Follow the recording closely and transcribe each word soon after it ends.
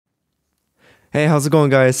Hey, how's it going,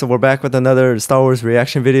 guys? So we're back with another Star Wars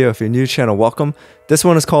reaction video. If you're new to the channel, welcome. This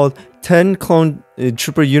one is called 10 clone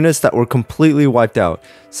trooper units that were completely wiped out.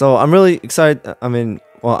 So I'm really excited. I'm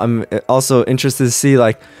also interested to see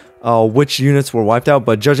which units were wiped out.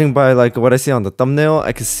 But judging by what I see on the thumbnail,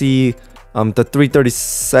 I can see the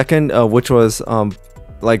 332nd, which was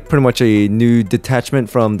pretty much a new detachment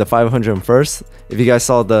from the 501st. If you guys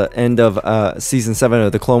saw the end of season 7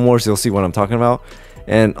 of the Clone Wars, you'll see what I'm talking about.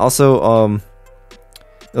 And also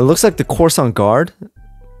it looks like the Coruscant Guard.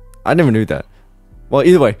 I never knew that. Well,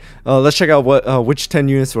 either way, let's check out which 10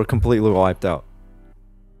 units were completely wiped out.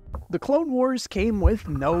 The Clone Wars came with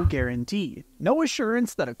no guarantee, no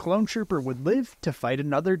assurance that a clone trooper would live to fight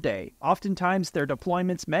another day. Oftentimes, their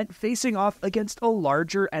deployments meant facing off against a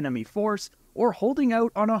larger enemy force or holding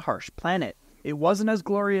out on a harsh planet. It wasn't as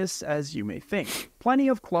glorious as you may think. Plenty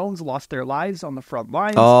of clones lost their lives on the front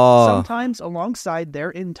lines, sometimes alongside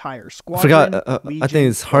their entire squadron. I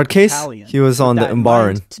think it's Hardcase. He was on the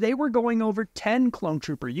Umbaran. Today we're going over 10 clone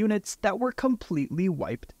trooper units that were completely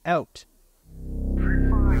wiped out.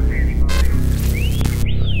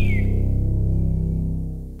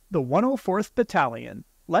 The 104th Battalion.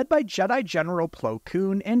 Led by Jedi General Plo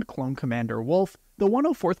Koon and Clone Commander Wolf, the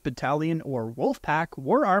 104th Battalion, or Wolfpack,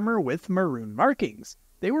 wore armor with maroon markings.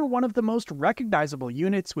 They were one of the most recognizable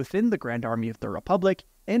units within the Grand Army of the Republic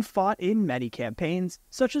and fought in many campaigns,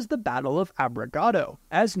 such as the Battle of Abrogado,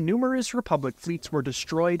 as numerous Republic fleets were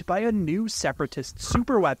destroyed by a new separatist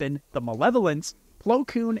superweapon, the Malevolence. Plo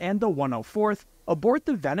Koon and the 104th, aboard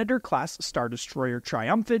the Venator-class Star Destroyer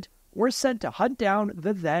Triumphant, were sent to hunt down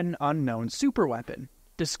the then unknown superweapon.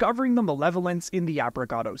 Discovering the Malevolence in the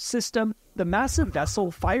Abrogado system, the massive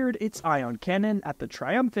vessel fired its ion cannon at the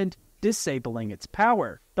Triumphant, disabling its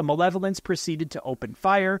power. The Malevolence proceeded to open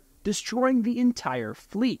fire, destroying the entire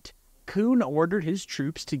fleet. Koon ordered his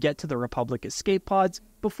troops to get to the Republic escape pods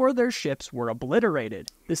before their ships were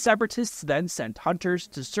obliterated. The Separatists then sent hunters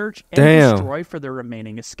to search and destroy for the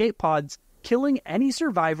remaining escape pods, killing any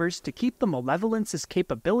survivors to keep the Malevolence's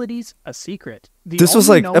capabilities a secret. This was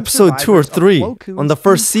like episode 2 or 3 on the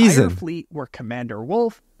first season. Fleet were Commander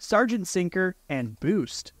Wolf, Sergeant Sinker, and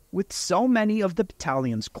Boost. With so many of the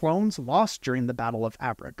battalion's clones lost during the Battle of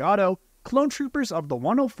Abrogado, clone troopers of the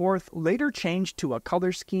 104th later changed to a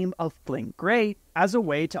color scheme of flint gray as a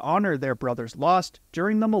way to honor their brothers lost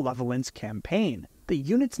during the Malevolence campaign. The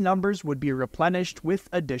unit's numbers would be replenished with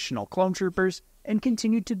additional clone troopers and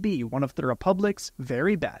continued to be one of the Republic's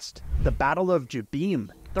very best. The Battle of Jabiim.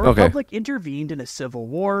 The Republic intervened in a civil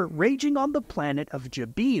war raging on the planet of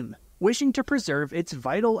Jabiim, wishing to preserve its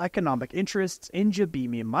vital economic interests in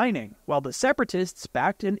Jabiimi mining, while the Separatists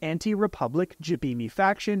backed an anti-Republic Jabiimi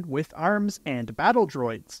faction with arms and battle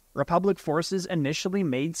droids. Republic forces initially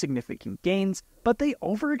made significant gains, but they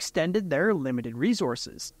overextended their limited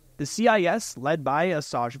resources. The CIS, led by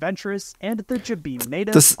Asajj Ventress and the Jabiim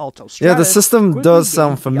natives, Alto Stratus, the system does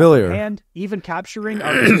sound familiar. And even capturing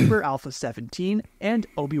our Trooper Alpha 17 and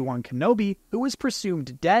Obi-Wan Kenobi, who was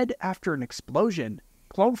presumed dead after an explosion.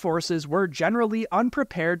 Clone forces were generally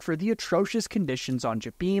unprepared for the atrocious conditions on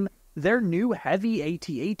Jabiim, their new heavy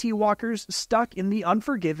AT-AT walkers stuck in the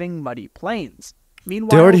unforgiving muddy plains.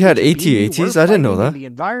 Meanwhile, they already had AT-ATs? I didn't know that. The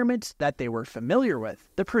environment that they were familiar with.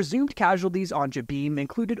 The presumed casualties on Jabiim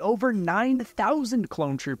included over 9,000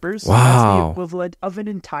 clone troopers, that's the equivalent of an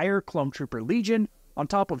entire clone trooper legion, on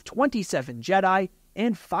top of 27 Jedi,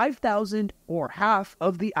 and 5,000 or half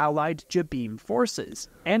of the allied Jabiim forces.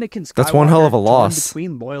 Anakin Skywalker, that's one hell of a loss.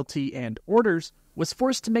 Between loyalty and orders, was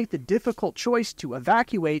forced to make the difficult choice to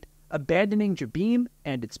evacuate, abandoning Jabiim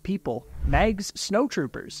and its people. Mag's Snow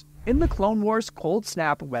Troopers. In the Clone Wars Cold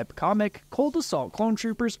Snap webcomic, Cold Assault clone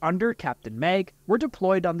troopers under Captain Mag were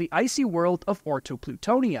deployed on the icy world of Orto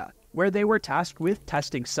Plutonia, where they were tasked with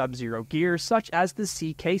testing Sub-Zero gear such as the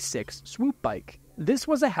CK-6 swoop bike. This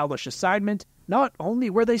was a hellish assignment. Not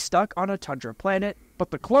only were they stuck on a tundra planet,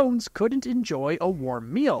 but the clones couldn't enjoy a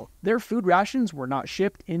warm meal. Their food rations were not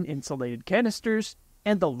shipped in insulated canisters,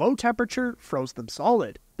 and the low temperature froze them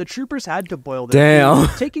solid. The troopers had to boil their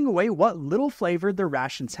food, taking away what little flavor their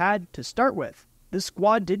rations had to start with. The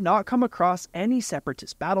squad did not come across any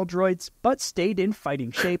separatist battle droids, but stayed in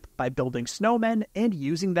fighting shape by building snowmen and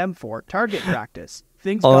using them for target practice.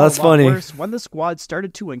 Things got a lot worse when the squad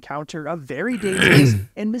started to encounter a very dangerous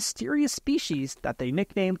and mysterious species that they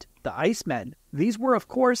nicknamed the Icemen. These were, of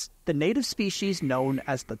course, the native species known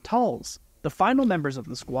as the Tulls. The final members of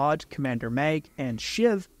the squad, Commander Mag and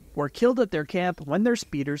Shiv, were killed at their camp when their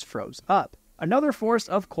speeders froze up. Another force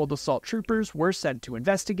of Cold Assault troopers were sent to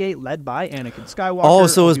investigate, led by Anakin Skywalker. Oh,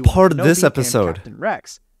 so it was part of this Kenobi, episode. Captain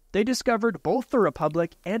Rex. they discovered both the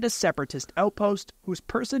Republic and a separatist outpost whose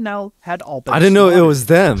personnel had all been I didn't know it slaughtered. was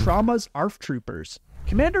them. Trauma's ARF troopers.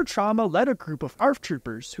 Commander Trauma led a group of ARF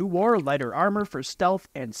troopers who wore lighter armor for stealth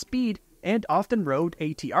and speed and often rode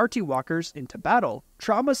AT-RT walkers into battle.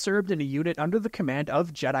 Trauma served in a unit under the command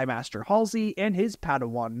of Jedi Master Halsey and his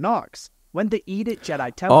Padawan Nox. When the Edict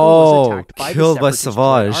Jedi Temple was attacked by the killed by Separatist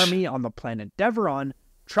Droid Savage. army on the planet Deveron,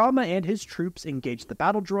 Trauma and his troops engaged the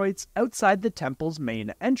battle droids outside the temple's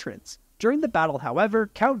main entrance. During the battle, however,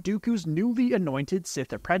 Count Dooku's newly anointed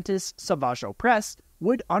Sith apprentice, Savage Opress,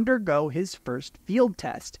 would undergo his first field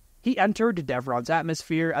test. He entered Deveron's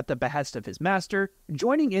atmosphere at the behest of his master,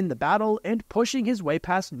 joining in the battle and pushing his way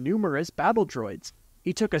past numerous battle droids.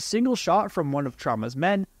 He took a single shot from one of Trauma's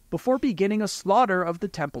men before beginning a slaughter of the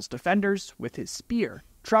temple's defenders with his spear.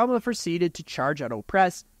 Trauma proceeded to charge at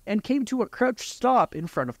Opress and came to a crouched stop in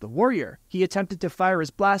front of the warrior. He attempted to fire his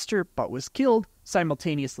blaster but was killed,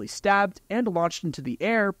 simultaneously stabbed and launched into the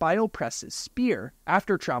air by Opress's spear.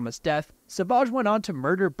 After Trauma's death, Savage went on to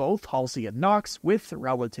murder both Halsey and Nox with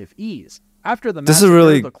relative ease. After the This is a massacre,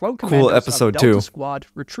 really the clone cool commandos episode, of Delta too. Squad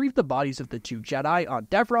retrieved the bodies of the two Jedi on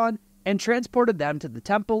Deveron and transported them to the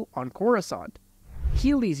temple on Coruscant.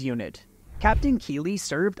 Keeley's unit. Captain Keeley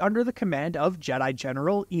served under the command of Jedi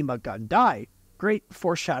General Ima Gundai. Great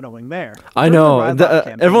foreshadowing there. I During know. Ryloth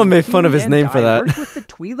campaign, Everyone made fun of his Keeley and name for Dai that. worked with the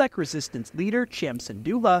Twi'lek resistance leader Cham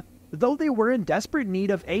Syndulla, though they were in desperate need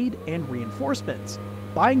of aid and reinforcements.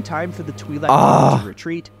 Buying time for the Twi'lek to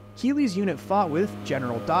retreat, Keeley's unit fought with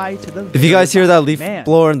General Dai to the If you guys hear that leaf man.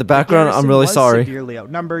 blower in the background, I'm garrison really was sorry. Severely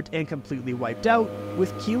outnumbered and completely wiped out,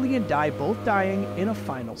 with Keeley and Dai both dying in a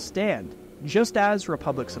final stand. Just as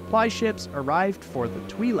Republic supply ships arrived for the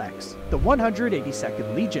Twi'leks, the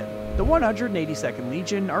 182nd Legion. The 182nd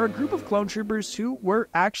Legion are a group of clone troopers who were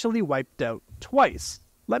actually wiped out twice.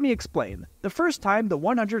 Let me explain. The first time the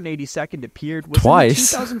 182nd appeared was in the Twice?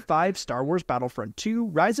 2005 Star Wars Battlefront 2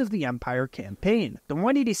 Rise of the Empire campaign. The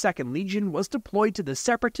 182nd Legion was deployed to the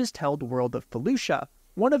separatist-held world of Felucia,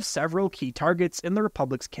 one of several key targets in the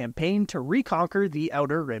Republic's campaign to reconquer the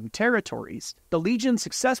Outer Rim territories. The Legion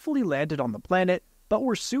successfully landed on the planet, but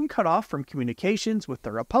were soon cut off from communications with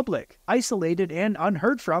the Republic. Isolated and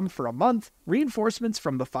unheard from for a month, reinforcements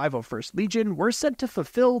from the 501st Legion were sent to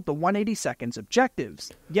fulfill the 182nd's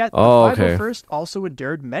objectives. Yet, the 501st also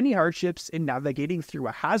endured many hardships in navigating through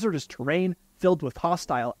a hazardous terrain filled with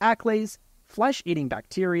hostile Acklays, flesh-eating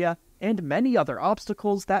bacteria, and many other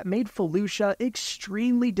obstacles that made Felucia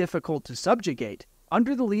extremely difficult to subjugate.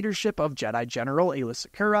 Under the leadership of Jedi General Aayla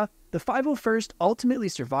Secura, the 501st ultimately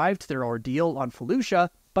survived their ordeal on Felucia,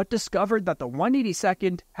 but discovered that the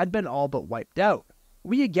 182nd had been all but wiped out.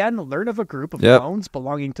 We again learn of a group of clones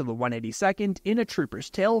belonging to the 182nd in A Trooper's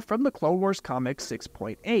Tale from the Clone Wars Comics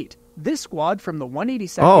 6.8. This squad from the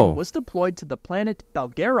 182nd was deployed to the planet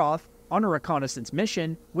Belgaroth on a reconnaissance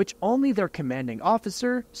mission, which only their commanding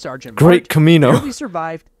officer, Sergeant Great Mart, Camino. barely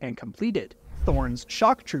survived and completed. Thorn's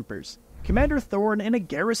Shock Troopers. Commander Thorn and a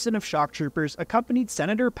garrison of shock troopers accompanied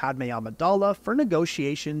Senator Padme Amidala for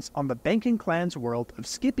negotiations on the Banking Clan's world of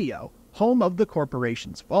Scipio, home of the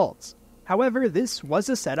corporation's vaults. However, this was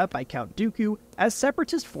a setup by Count Dooku, as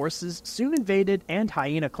separatist forces soon invaded and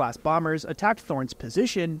Hyena-class bombers attacked Thorn's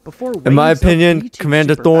position before In my waves of opinion, B2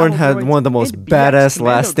 Commander super Thorn battle had droids one of the most and BX badass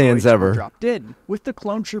commando last stands droids were ever. dropped in. With the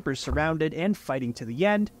clone troopers surrounded and fighting to the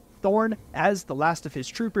end, Thorn, as the last of his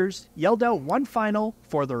troopers, yelled out one final,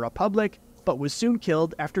 "For the Republic," but was soon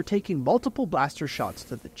killed after taking multiple blaster shots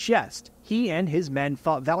to the chest. He and his men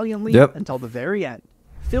fought valiantly until the very end.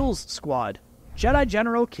 Phil's squad. Jedi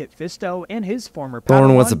General Kit Fisto and his former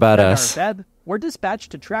Thorn was a Padawan, badass. Fenar Veb, were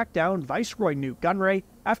dispatched to track down Viceroy Newt Gunray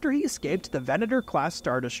after he escaped the Venator-class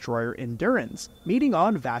Star Destroyer Endurance. Meeting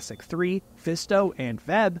on Vasek 3, Fisto and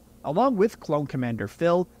Veb, along with Clone Commander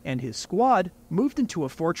Phil and his squad, moved into a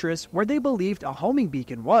fortress where they believed a homing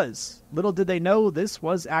beacon was. Little did they know this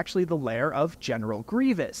was actually the lair of General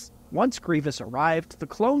Grievous. Once Grievous arrived, the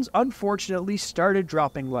clones unfortunately started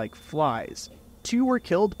dropping like flies. 2 were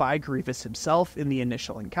killed by Grievous himself in the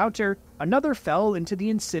initial encounter, another fell into the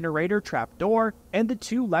incinerator trapdoor, and the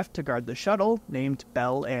 2 left to guard the shuttle, named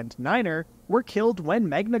Bell and Niner, were killed when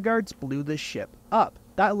Magna Guards blew the ship up.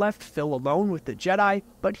 That left Phil alone with the Jedi,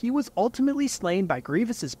 but he was ultimately slain by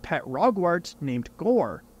Grievous's pet Rogwart named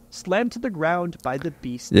Gore, slammed to the ground by the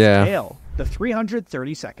beast's tail. The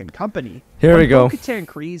 332nd Company. Here we go. Bo-Katan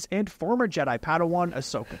Kryze and former Jedi Padawan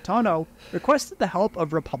Ahsoka Tano requested the help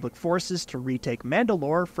of Republic forces to retake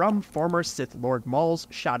Mandalore from former Sith Lord Maul's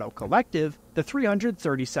Shadow Collective. The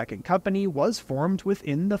 332nd Company was formed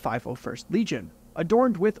within the 501st Legion.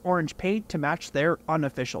 adorned with orange paint to match their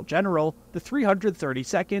unofficial general. The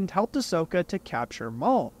 332nd helped Ahsoka to capture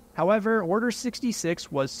Maul. However, Order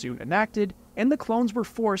 66 was soon enacted, and the clones were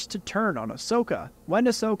forced to turn on Ahsoka. When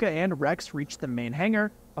Ahsoka and Rex reached the main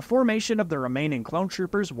hangar, a formation of the remaining clone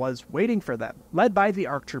troopers was waiting for them, led by the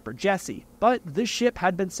ARC trooper Jesse. But the ship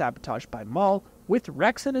had been sabotaged by Maul, with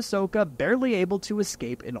Rex and Ahsoka barely able to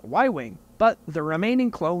escape in a Y-wing. But the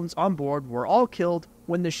remaining clones on board were all killed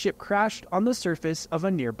when the ship crashed on the surface of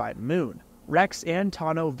a nearby moon. Rex and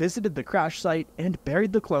Tano visited the crash site and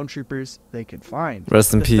buried the clone troopers they could find.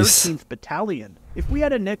 Rest in peace. The 13th Battalion. If we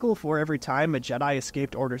had a nickel for every time a Jedi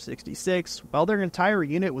escaped Order 66 while their entire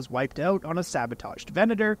unit was wiped out on a sabotaged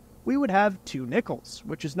Venator, we would have 2 nickels,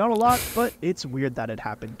 which is not a lot, but it's weird that it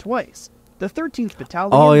happened twice. The 13th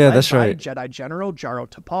Battalion, led that's by right. Jedi General Jaro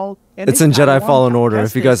Tapal, and It's his in Jedi Padawan Fallen Order,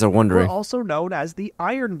 if you Cal guys are Kestis, wondering. were also known as the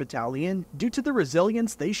Iron Battalion due to the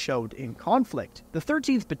resilience they showed in conflict. The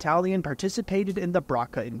 13th Battalion participated in the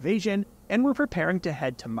Bracca invasion and were preparing to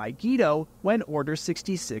head to Megiddo when Order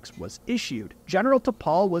 66 was issued. General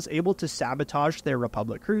Tapal was able to sabotage their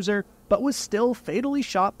Republic cruiser, but was still fatally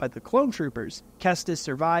shot by the clone troopers. Kestis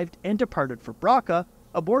survived and departed for Bracca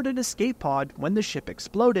aboard an escape pod when the ship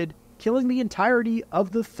exploded, killing the entirety of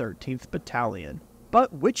the 13th Battalion.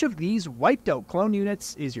 But which of these wiped out clone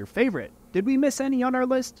units is your favorite? Did we miss any on our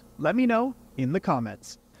list? Let me know in the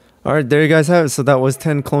comments. Alright, there you guys have it. So that was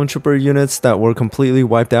 10 clone trooper units that were completely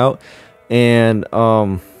wiped out. And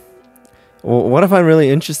what I find really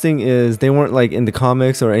interesting is they weren't like in the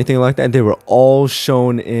comics or anything like that. They were all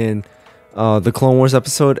shown in the Clone Wars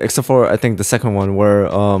episode, except for I think the second one where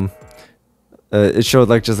it showed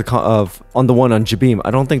like just on the one on Jabeam.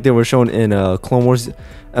 I don't think they were shown in a Clone Wars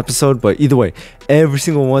episode, but either way, every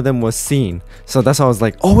single one of them was seen. So that's why I was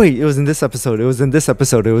like, oh wait, it was in this episode, it was in this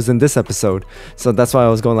episode, it was in this episode. So that's why I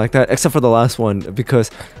was going like that, except for the last one, because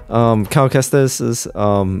Cal Kestis'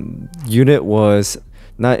 unit was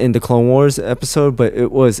not in the Clone Wars episode, but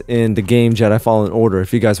it was in the game Jedi Fallen Order,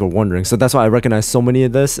 if you guys were wondering. So that's why I recognize so many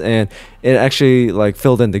of this, and it actually like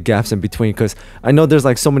filled in the gaps in between, because I know there's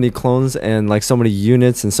like so many clones and like so many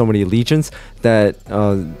units and so many legions that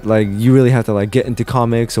like you really have to like get into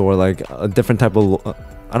comics or like a different type of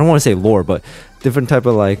I don't want to say lore, but different type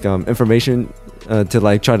of like information to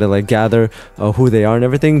like try to like gather who they are and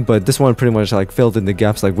everything. But this one pretty much like filled in the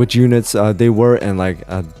gaps, like which units they were and like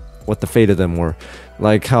what the fate of them were.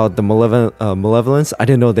 Like how the Malevolence, I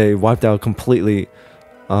didn't know they wiped out completely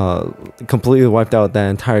wiped out that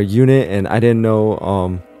entire unit, and I didn't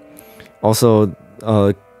know also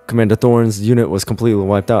Commander Thorne's unit was completely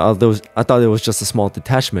wiped out. I thought it was just a small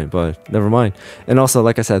detachment, but never mind. And also,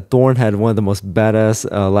 like I said, Thorne had one of the most badass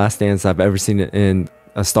last stands I've ever seen in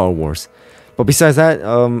Star Wars. But besides that,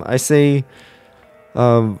 I say,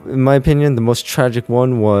 in my opinion, the most tragic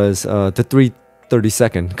one was the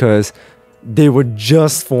 332nd, because they were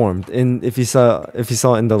just formed. And if you saw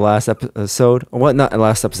in the last episode, or what, not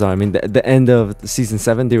last episode, I mean the end of season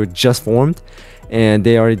 7, they were just formed, and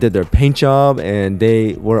they already did their paint job, and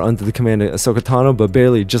they were under the command of Ahsoka Tano, but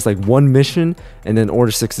barely just like one mission, and then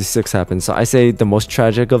Order 66 happened. So I say the most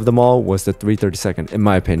tragic of them all was the 332nd, in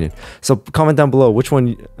my opinion. So comment down below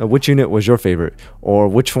which unit was your favorite, or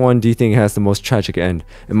which one do you think has the most tragic end.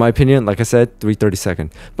 In my opinion, like I said,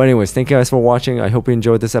 332nd. But anyways, thank you guys for watching. I hope you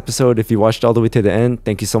enjoyed this episode. If you watched all the way to the end,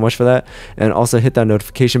 thank you so much for that, and also hit that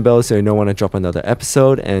notification bell so you know when I drop another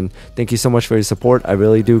episode. And thank you so much for your support. I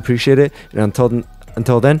really do appreciate it. And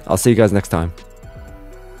until then, I'll see you guys next time.